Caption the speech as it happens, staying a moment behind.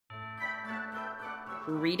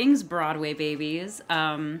Greetings, Broadway babies.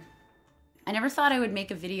 I never thought I would make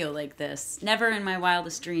a video like this. Never in my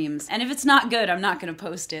wildest dreams. And if it's not good, I'm not gonna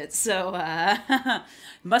post it. So,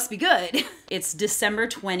 must be good. It's December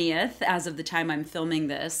 20th as of the time I'm filming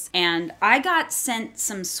this. And I got sent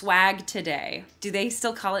some swag today. Do they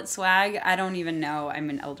still call it swag? I don't even know. I'm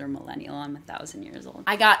an elder millennial. I'm 1,000 years old.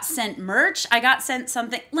 I got sent merch. I got sent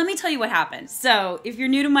something. Let me tell you what happened. So, if you're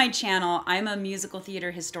new to my channel, I'm a musical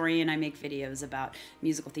theater historian. I make videos about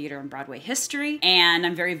musical theater and Broadway history. And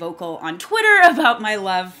I'm very vocal on Twitter about my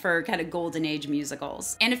love for kind of golden age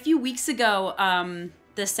musicals. And a few weeks ago,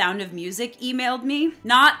 The Sound of Music emailed me.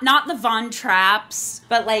 Not the Von Trapps,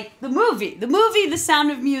 but like the movie, The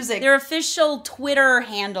Sound of Music. Their official Twitter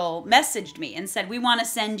handle messaged me and said, we want to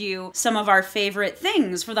send you some of our favorite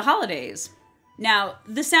things for the holidays. Now,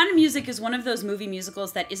 The Sound of Music is one of those movie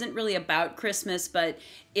musicals that isn't really about Christmas, but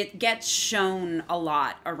it gets shown a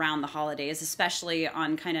lot around the holidays, especially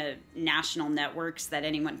on kind of national networks that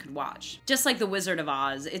anyone could watch. Just like The Wizard of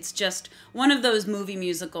Oz, it's just one of those movie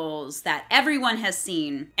musicals that everyone has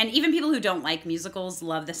seen. And even people who don't like musicals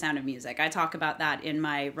love The Sound of Music. I talk about that in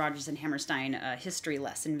my Rodgers and Hammerstein history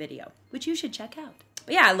lesson video, which you should check out.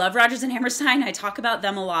 But yeah, I love Rodgers and Hammerstein. I talk about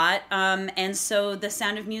them a lot. And so The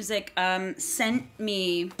Sound of Music sent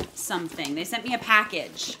me something. They sent me a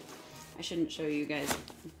package. I shouldn't show you guys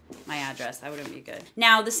my address. That wouldn't be good.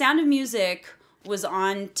 Now, The Sound of Music was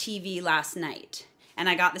on TV last night. And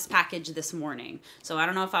I got this package this morning. So I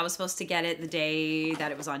don't know if I was supposed to get it the day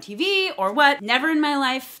that it was on TV or what. Never in my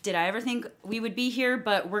life did I ever think we would be here,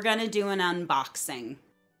 but we're gonna do an unboxing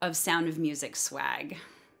of Sound of Music swag.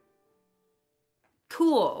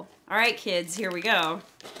 Cool. All right, kids, here we go.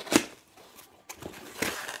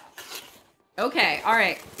 Okay, all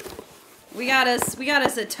right. We got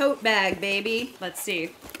us a tote bag, baby. Let's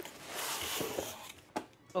see.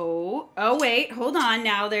 Oh, wait, hold on.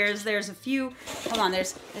 Now there's a few. Hold on,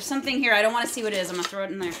 there's something here. I don't want to see what it is. I'm gonna throw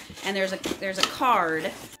it in there. And there's a card.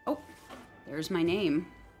 Oh, there's my name.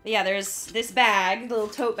 But yeah, there's this bag, the little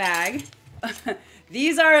tote bag.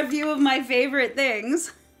 These are a few of my favorite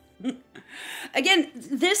things. Again,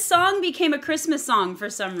 this song became a Christmas song for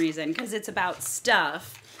some reason because it's about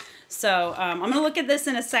stuff. So I'm gonna look at this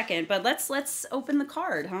in a second, but let's open the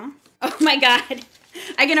card, huh? Oh my God,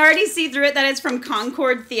 I can already see through it that it's from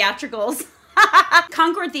Concord Theatricals.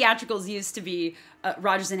 Concord Theatricals used to be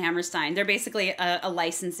Rodgers and Hammerstein. They're basically a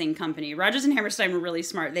licensing company. Rodgers and Hammerstein were really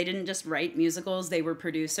smart. They didn't just write musicals, they were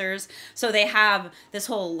producers. So they have this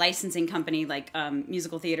whole licensing company like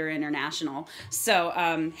Musical Theater International.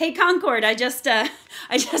 So, hey Concord, I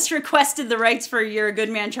just requested the rights for You're a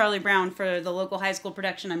Good Man, Charlie Brown for the local high school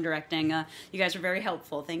production I'm directing. You guys were very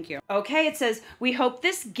helpful, thank you. Okay, it says, we hope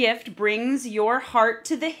this gift brings your heart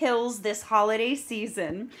to the hills this holiday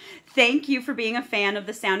season. Thank you for being a fan of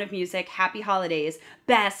The Sound of Music. Happy holidays.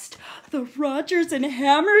 Best, the Rodgers and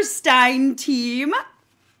Hammerstein team.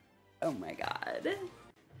 Oh my God.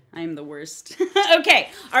 I'm the worst. Okay,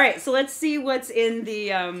 all right, so let's see what's in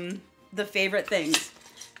the favorite things.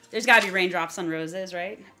 There's gotta be raindrops on roses,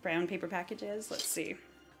 right? Brown paper packages, let's see.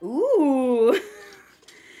 Ooh,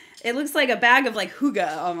 it looks like a bag of like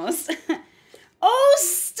hygge almost. Oh,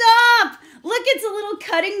 stop! Look, it's a little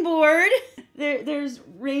cutting board. There's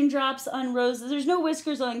raindrops on roses. There's no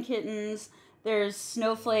whiskers on kittens. There's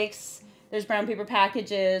snowflakes. There's brown paper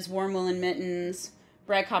packages, warm woolen mittens,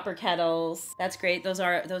 bright copper kettles. That's great. Those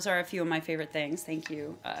are a few of my favorite things. Thank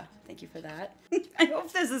you. Thank you for that. I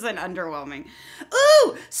hope this isn't underwhelming.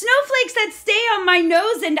 Ooh, snowflakes that stay on my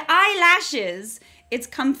nose and eyelashes. It's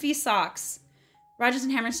comfy socks. Rodgers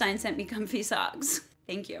and Hammerstein sent me comfy socks.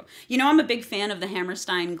 Thank you. You know, I'm a big fan of the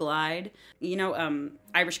Hammerstein glide. You know,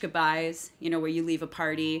 Irish goodbyes, you know, where you leave a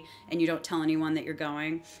party and you don't tell anyone that you're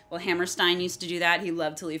going. Well, Hammerstein used to do that. He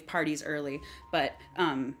loved to leave parties early, but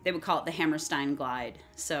they would call it the Hammerstein glide.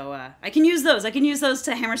 So I can use those. I can use those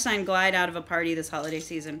to Hammerstein glide out of a party this holiday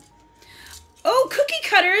season. Oh, cookie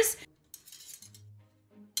cutters.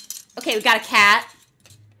 Okay, we got a cat.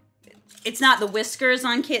 It's not the whiskers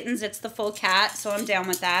on kittens, it's the full cat, so I'm down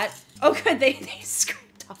with that. Oh good, they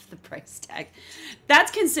scraped off the price tag.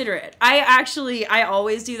 That's considerate. I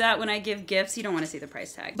always do that when I give gifts. You don't want to see the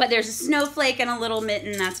price tag. But there's a snowflake and a little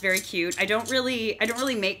mitten, that's very cute. I don't really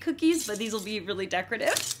make cookies, but these will be really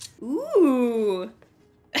decorative. Ooh.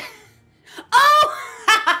 Oh!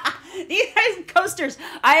 These are coasters.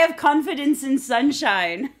 I have confidence in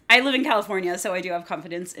sunshine. I live in California, so I do have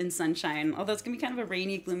confidence in sunshine, although it's gonna be kind of a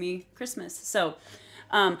rainy, gloomy Christmas. So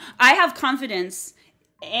I have confidence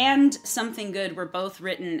and Something Good were both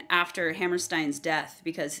written after Hammerstein's death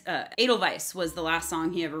because Edelweiss was the last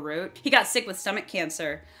song he ever wrote. He got sick with stomach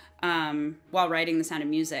cancer while writing The Sound of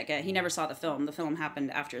Music. He never saw the film. The film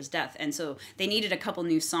happened after his death. And so they needed a couple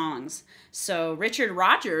new songs. So Richard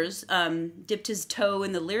Rodgers dipped his toe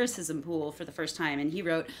in the lyricism pool for the first time, and he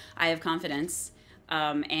wrote I Have Confidence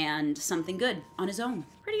and Something Good on his own.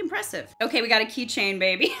 Pretty impressive. Okay, we got a keychain,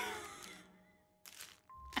 baby.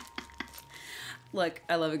 Look,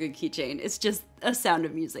 I love a good keychain. It's just a Sound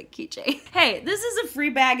of Music keychain. Hey, this is a free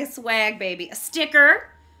bag of swag, baby. A sticker.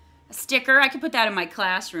 A sticker. I could put that in my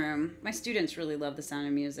classroom. My students really love The Sound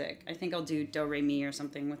of Music. I think I'll do Do Re Mi or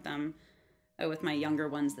something with them. With my younger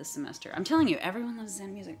ones this semester. I'm telling you, everyone loves The Sound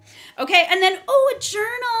of Music. Okay, and then, oh, a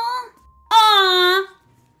journal. Aww.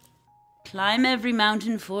 Climb every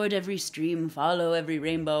mountain, ford every stream, follow every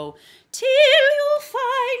rainbow, till you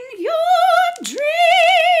find your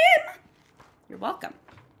dream. You're welcome.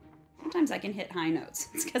 Sometimes I can hit high notes.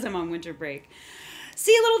 It's because I'm on winter break.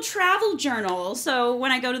 See, a little travel journal. So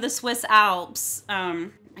when I go to the Swiss Alps, I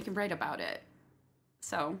can write about it.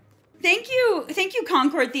 So thank you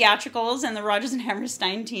Concord Theatricals and the Rodgers and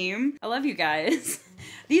Hammerstein team. I love you guys.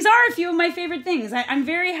 These are a few of my favorite things. I'm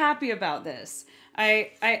very happy about this.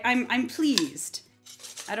 I'm pleased.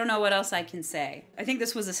 I don't know what else I can say. I think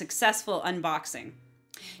this was a successful unboxing.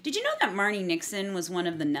 Did you know that Marnie Nixon was one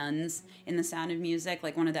of the nuns in The Sound of Music,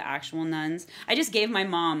 like one of the actual nuns? I just gave my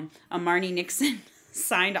mom a Marnie Nixon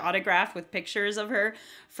signed autograph with pictures of her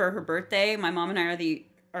for her birthday. My mom and I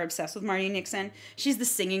are obsessed with Marnie Nixon. She's the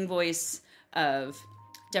singing voice of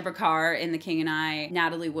Deborah Carr in The King and I,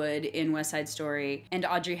 Natalie Wood in West Side Story, and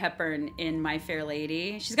Audrey Hepburn in My Fair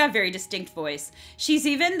Lady. She's got a very distinct voice. She's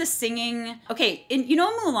even the singing... Okay, you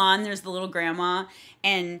know Mulan, there's the little grandma,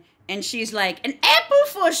 and she's like, an apple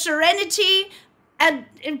for serenity, a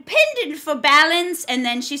pendant for balance, and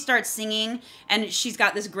then she starts singing, and she's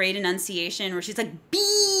got this great enunciation where she's like,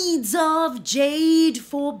 beads of jade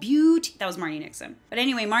for beauty. That was Marnie Nixon. But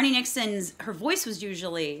anyway, Marnie Nixon's, her voice was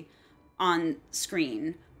usually on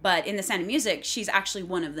screen, but in The Sound of Music, she's actually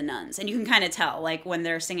one of the nuns. And you can kind of tell, like, when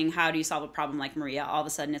they're singing How Do You Solve a Problem Like Maria, all of a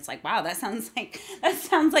sudden it's like, wow, that sounds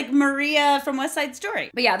like Maria from West Side Story.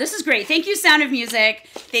 But yeah, this is great. Thank you, Sound of Music.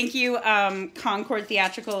 Thank you, Concord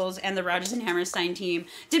Theatricals and the Rodgers and Hammerstein team.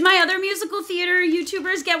 Did my other musical theater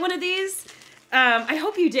YouTubers get one of these? I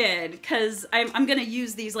hope you did, because I'm gonna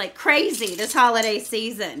use these like crazy this holiday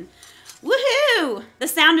season. Woohoo! The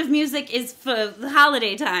Sound of Music is for the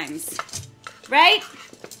holiday times. Right?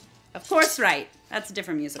 Of course, right. That's a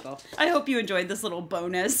different musical. I hope you enjoyed this little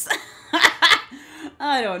bonus.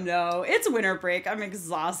 I don't know. It's winter break. I'm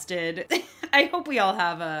exhausted. I hope we all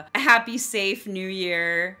have a happy, safe new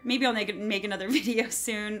year. Maybe I'll make another video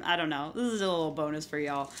soon. I don't know. This is a little bonus for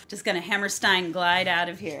y'all. Just gonna Hammerstein glide out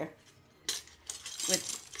of here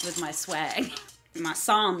with my swag. My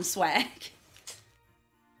psalm swag.